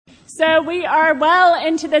So we are well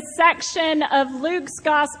into the section of Luke's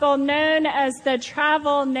gospel known as the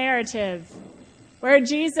travel narrative, where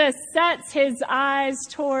Jesus sets his eyes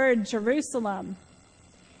toward Jerusalem.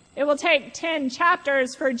 It will take 10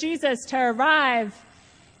 chapters for Jesus to arrive,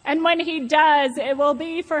 and when he does, it will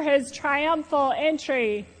be for his triumphal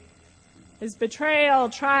entry, his betrayal,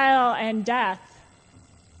 trial, and death.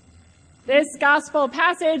 This gospel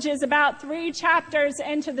passage is about 3 chapters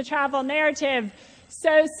into the travel narrative.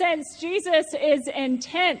 So since Jesus is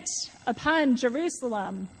intent upon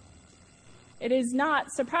Jerusalem, it is not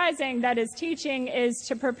surprising that his teaching is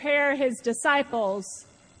to prepare his disciples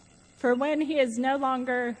for when he is no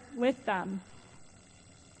longer with them.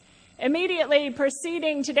 Immediately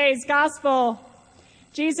preceding today's gospel,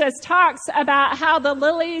 Jesus talks about how the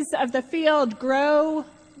lilies of the field grow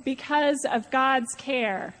because of God's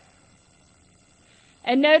care,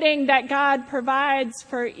 and noting that God provides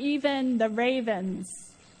for even the ravens.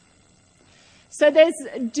 So this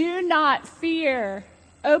 "do not fear"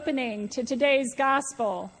 opening to today's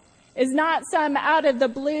gospel is not some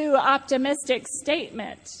out-of-the-blue optimistic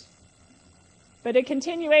statement, but a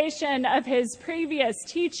continuation of his previous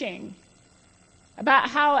teaching about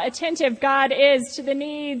how attentive God is to the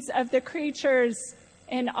needs of the creatures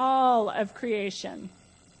in all of creation.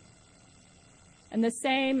 And the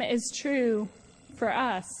same is true for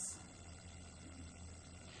us.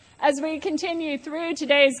 As we continue through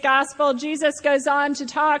today's gospel, Jesus goes on to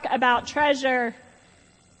talk about treasure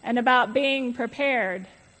and about being prepared.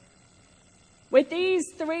 With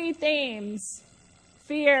these 3 themes,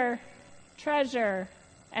 fear, treasure,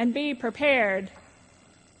 and be prepared,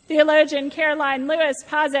 theologian Caroline Lewis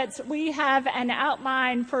posits we have an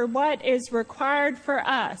outline for what is required for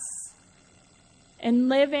us in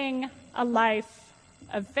living a life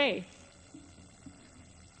of faith.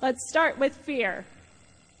 Let's start with fear.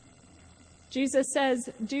 Jesus says,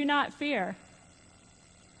 "Do not fear."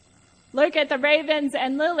 Look at the ravens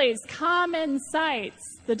and lilies, common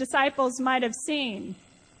sights the disciples might have seen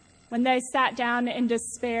when they sat down in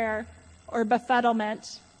despair or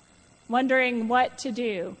befuddlement, wondering what to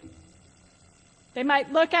do. They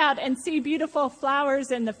might look out and see beautiful flowers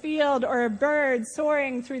in the field or a bird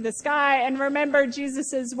soaring through the sky and remember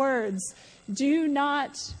Jesus' words, "Do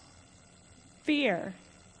not fear."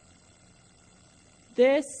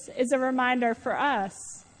 This is a reminder for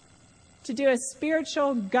us to do a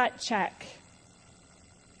spiritual gut check.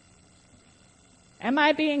 Am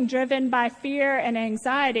I being driven by fear and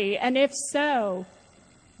anxiety? And if so,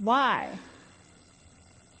 why?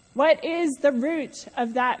 What is the root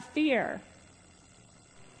of that fear?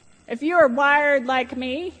 If you are wired like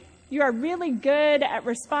me, you are really good at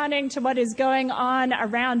responding to what is going on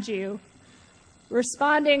around you,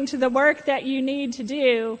 responding to the work that you need to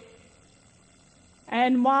do.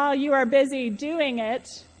 And while you are busy doing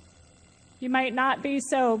it, you might not be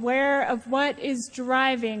so aware of what is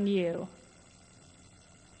driving you.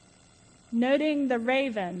 Noting the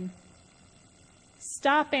raven,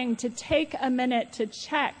 stopping to take a minute to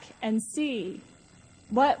check and see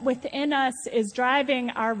what within us is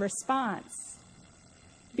driving our response,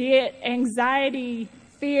 be it anxiety,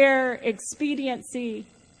 fear, expediency,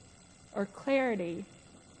 or clarity,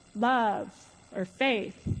 love, or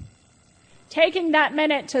faith. Taking that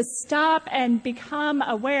minute to stop and become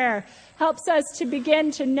aware helps us to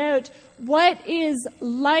begin to note what is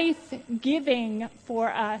life-giving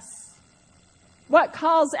for us, what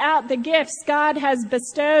calls out the gifts God has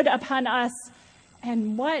bestowed upon us,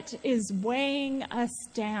 and what is weighing us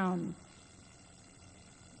down.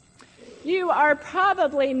 You are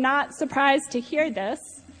probably not surprised to hear this,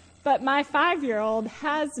 but my 5-year-old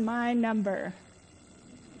has my number.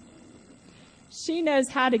 She knows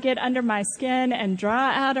how to get under my skin and draw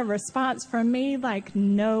out a response from me like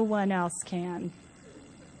no one else can.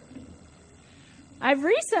 I've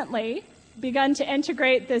recently begun to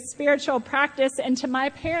integrate this spiritual practice into my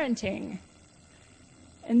parenting.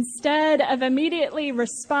 Instead of immediately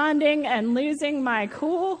responding and losing my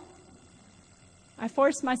cool, I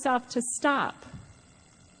force myself to stop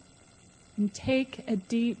and take a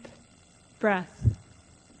deep breath.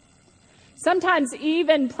 Sometimes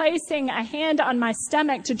even placing a hand on my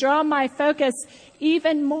stomach to draw my focus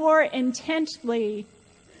even more intently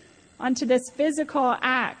onto this physical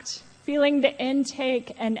act, feeling the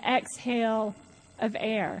intake and exhale of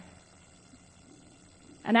air.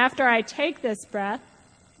 And after I take this breath,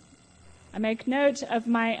 I make note of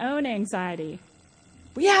my own anxiety.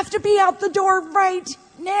 We have to be out the door right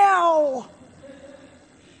now.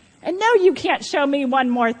 And no, you can't show me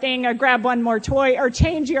one more thing or grab one more toy or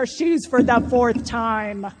change your shoes for the 4th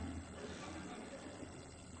time.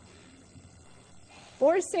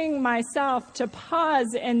 forcing myself to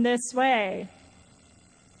pause in this way,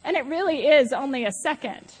 and it really is only a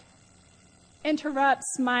second,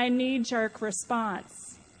 interrupts my knee-jerk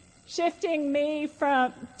response, shifting me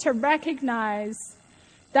to recognize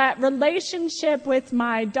that relationship with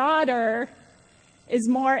my daughter is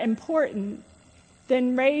more important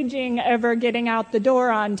than raging over getting out the door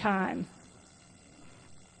on time.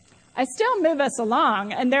 I still move us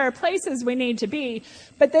along, and there are places we need to be,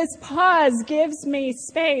 but this pause gives me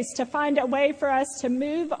space to find a way for us to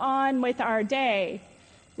move on with our day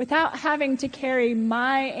without having to carry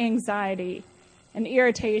my anxiety and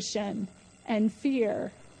irritation and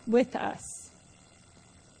fear with us.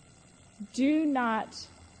 Do not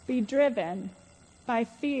be driven by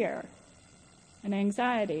fear and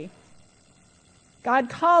anxiety.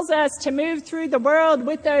 God calls us to move through the world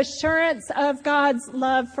with the assurance of God's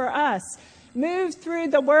love for us. Move through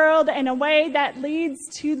the world in a way that leads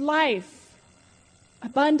to life,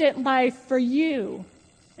 abundant life for you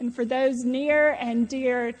and for those near and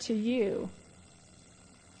dear to you.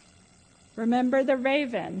 Remember the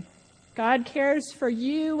raven. God cares for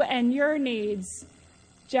you and your needs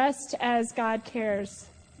just as God cares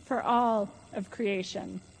for all of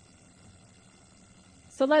creation.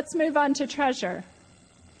 So let's move on to treasure.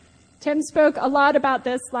 Tim spoke a lot about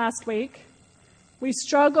this last week. We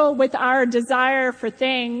struggle with our desire for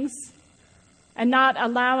things and not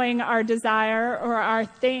allowing our desire or our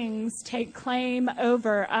things take claim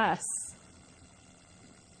over us.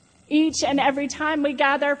 Each and every time we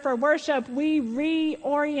gather for worship, we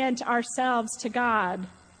reorient ourselves to God.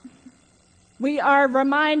 We are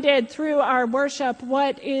reminded through our worship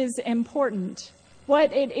what is important,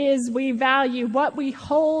 what it is we value, what we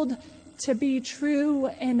hold to be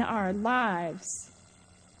true in our lives.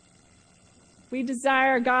 We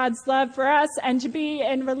desire God's love for us and to be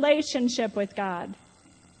in relationship with God.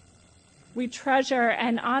 We treasure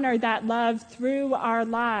and honor that love through our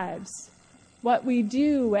lives, what we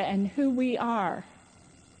do and who we are.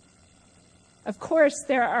 Of course,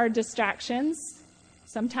 there are distractions,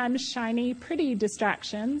 sometimes shiny, pretty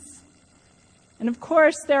distractions. And of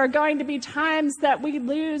course, there are going to be times that we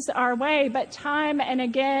lose our way, but time and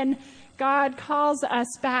again, God calls us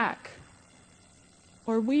back,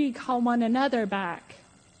 or we call one another back.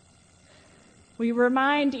 We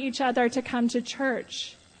remind each other to come to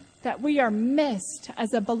church, that we are missed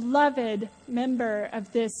as a beloved member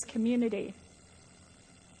of this community.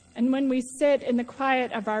 And when we sit in the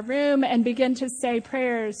quiet of our room and begin to say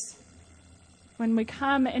prayers, when we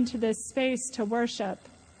come into this space to worship,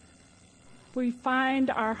 we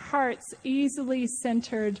find our hearts easily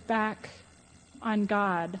centered back on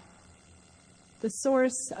God, the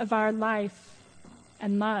source of our life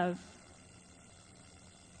and love.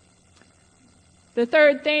 The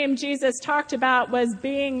third theme Jesus talked about was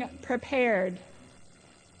being prepared.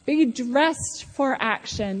 Be dressed for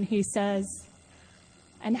action, he says,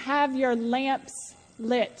 and have your lamps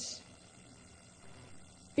lit.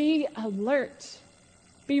 Be alert.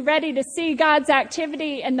 Be ready to see God's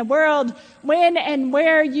activity in the world when and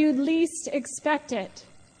where you least expect it.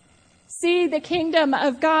 See the kingdom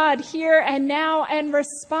of God here and now and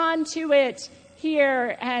respond to it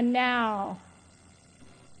here and now.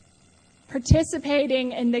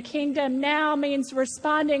 Participating in the kingdom now means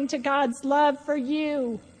responding to God's love for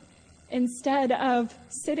you instead of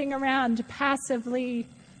sitting around passively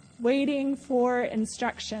waiting for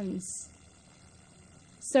instructions.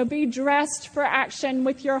 So be dressed for action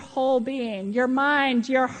with your whole being, your mind,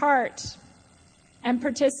 your heart, and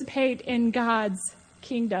participate in God's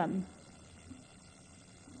kingdom.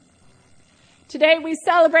 Today we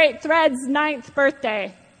celebrate Thread's 9th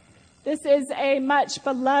birthday. This is a much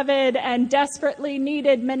beloved and desperately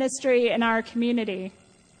needed ministry in our community.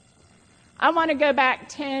 I want to go back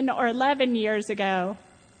 10 or 11 years ago,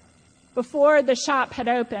 before the shop had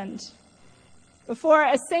opened, before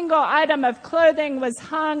a single item of clothing was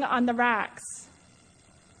hung on the racks.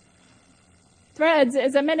 Threads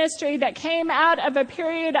is a ministry that came out of a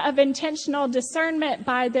period of intentional discernment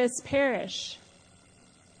by this parish.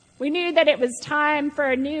 We knew that it was time for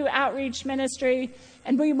a new outreach ministry,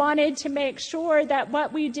 and we wanted to make sure that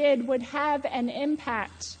what we did would have an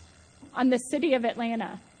impact on the city of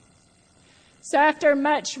Atlanta. So after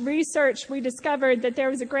much research, we discovered that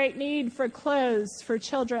there was a great need for clothes for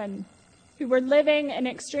children who were living in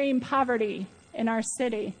extreme poverty in our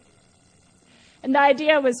city. And the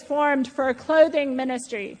idea was formed for a clothing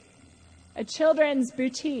ministry, a children's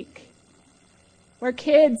boutique, where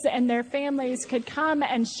kids and their families could come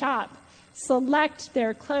and shop, select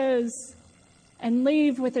their clothes, and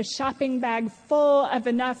leave with a shopping bag full of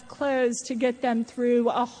enough clothes to get them through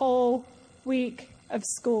a whole week of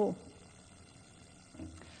school.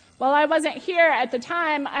 While I wasn't here at the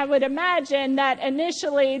time, I would imagine that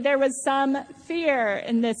initially there was some fear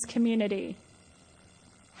in this community.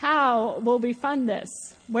 How will we fund this?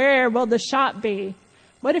 Where will the shop be?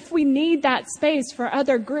 What if we need that space for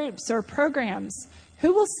other groups or programs?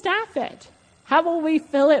 Who will staff it? How will we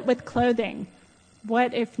fill it with clothing?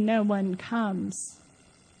 What if no one comes?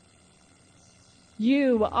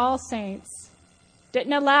 You, All Saints,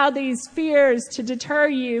 didn't allow these fears to deter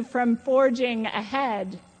you from forging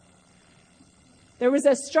ahead. There was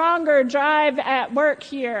a stronger drive at work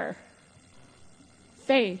here.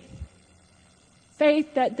 Faith.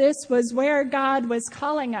 Faith that this was where God was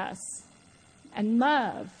calling us. And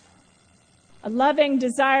love. A loving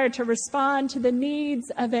desire to respond to the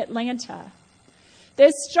needs of Atlanta.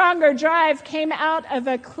 This stronger drive came out of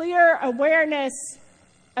a clear awareness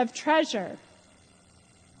of treasure.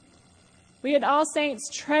 We at All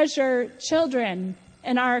Saints treasure children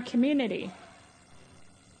in our community.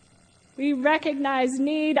 We recognize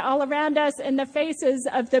need all around us in the faces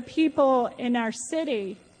of the people in our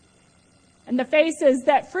city, and the faces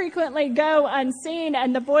that frequently go unseen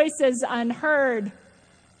and the voices unheard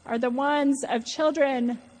are the ones of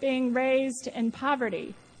children being raised in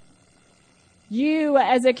poverty. You,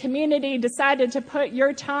 as a community, decided to put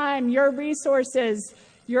your time, your resources,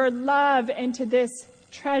 your love into this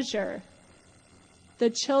treasure,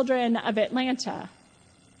 the children of Atlanta,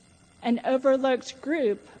 an overlooked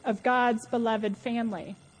group of God's beloved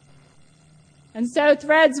family. And so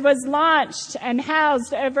Threads was launched and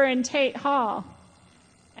housed over in Tate Hall.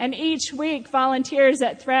 And each week, volunteers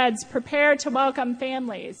at Threads prepare to welcome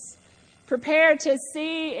families, prepare to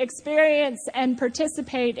see, experience, and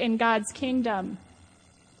participate in God's kingdom.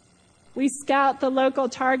 We scout the local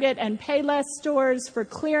Target and Payless stores for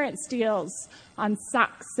clearance deals on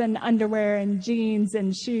socks and underwear and jeans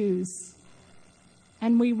and shoes.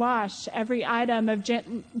 And we wash every item of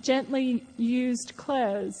gently used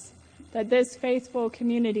clothes that this faithful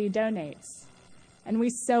community donates. And we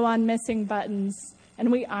sew on missing buttons,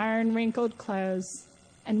 and we iron wrinkled clothes,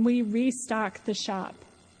 and we restock the shop.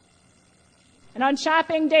 And on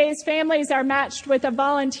shopping days, families are matched with a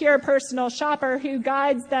volunteer personal shopper who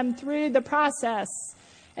guides them through the process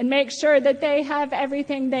and makes sure that they have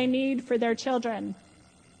everything they need for their children.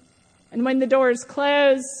 And when the doors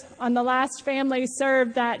close on the last family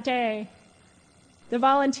served that day, the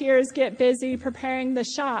volunteers get busy preparing the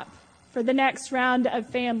shop for the next round of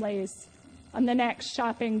families on the next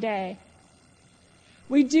shopping day.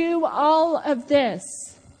 We do all of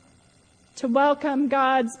this to welcome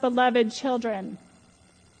God's beloved children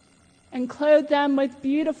and clothe them with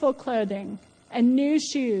beautiful clothing and new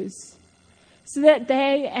shoes so that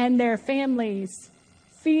they and their families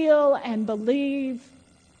feel and believe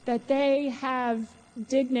that they have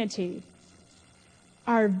dignity,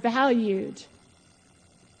 are valued,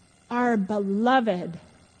 are beloved.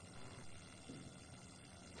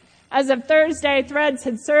 As of Thursday, Threads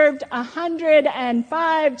had served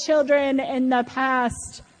 105 children in the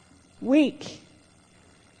past week.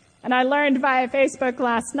 And I learned via Facebook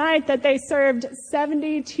last night that they served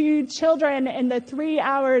 72 children in the 3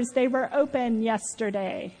 hours they were open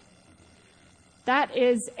yesterday. That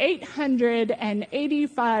is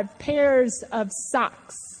 885 pairs of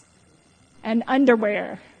socks and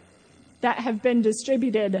underwear that have been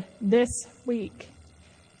distributed this week.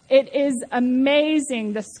 It is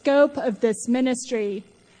amazing the scope of this ministry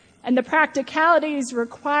and the practicalities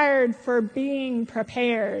required for being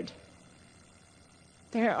prepared.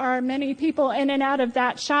 There are many people in and out of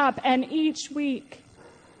that shop, and each week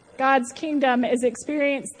God's kingdom is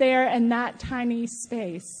experienced there in that tiny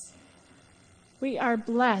space. We are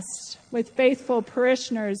blessed with faithful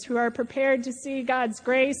parishioners who are prepared to see God's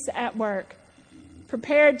grace at work,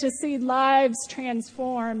 prepared to see lives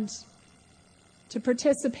transformed, to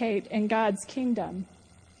participate in God's kingdom.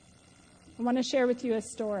 I want to share with you a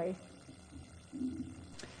story.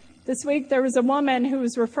 This week there was a woman who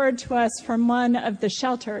was referred to us from one of the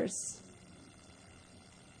shelters.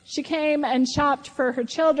 She came and shopped for her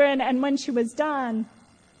children, and when she was done,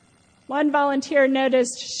 one volunteer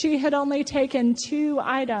noticed she had only taken 2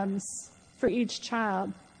 items for each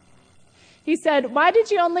child. He said, "Why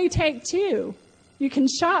did you only take 2? You can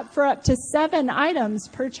shop for up to 7 items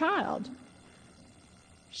per child."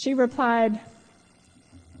 She replied,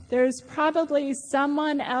 "There's probably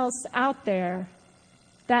someone else out there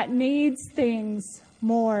that needs things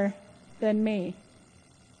more than me."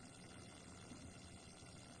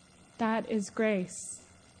 That is grace.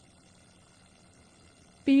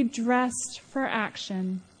 Be dressed for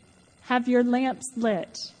action. Have your lamps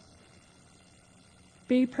lit.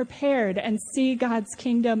 Be prepared and see God's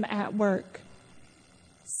kingdom at work.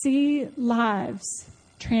 See lives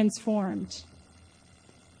transformed.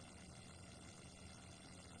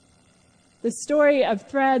 The story of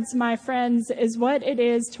threads, my friends, is what it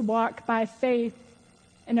is to walk by faith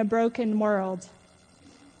in a broken world.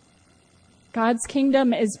 God's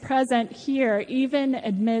kingdom is present here, even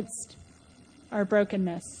amidst our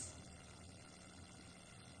brokenness.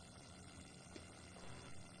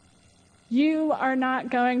 You are not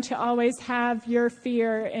going to always have your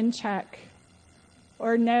fear in check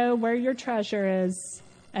or know where your treasure is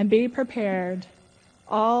and be prepared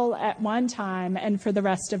all at one time and for the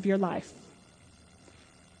rest of your life.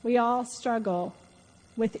 We all struggle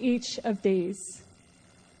with each of these.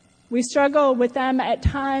 We struggle with them at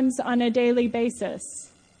times on a daily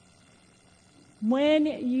basis. When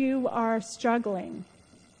you are struggling,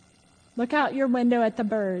 look out your window at the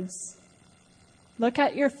birds. Look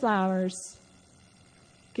at your flowers.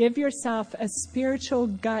 Give yourself a spiritual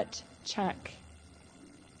gut check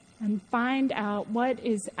and find out what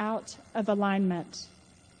is out of alignment.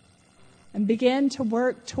 And begin to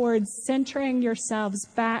work towards centering yourselves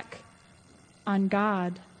back on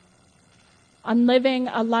God, on living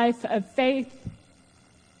a life of faith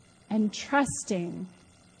and trusting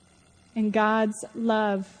in God's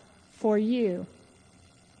love for you.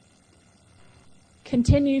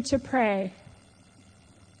 Continue to pray,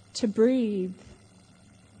 to breathe,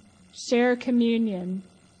 share communion,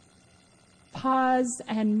 pause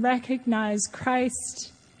and recognize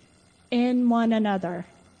Christ in one another.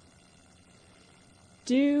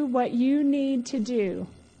 Do what you need to do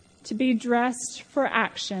to be dressed for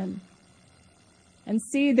action and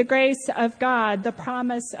see the grace of God, the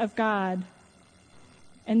promise of God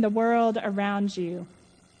in the world around you.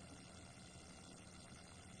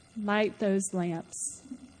 Light those lamps.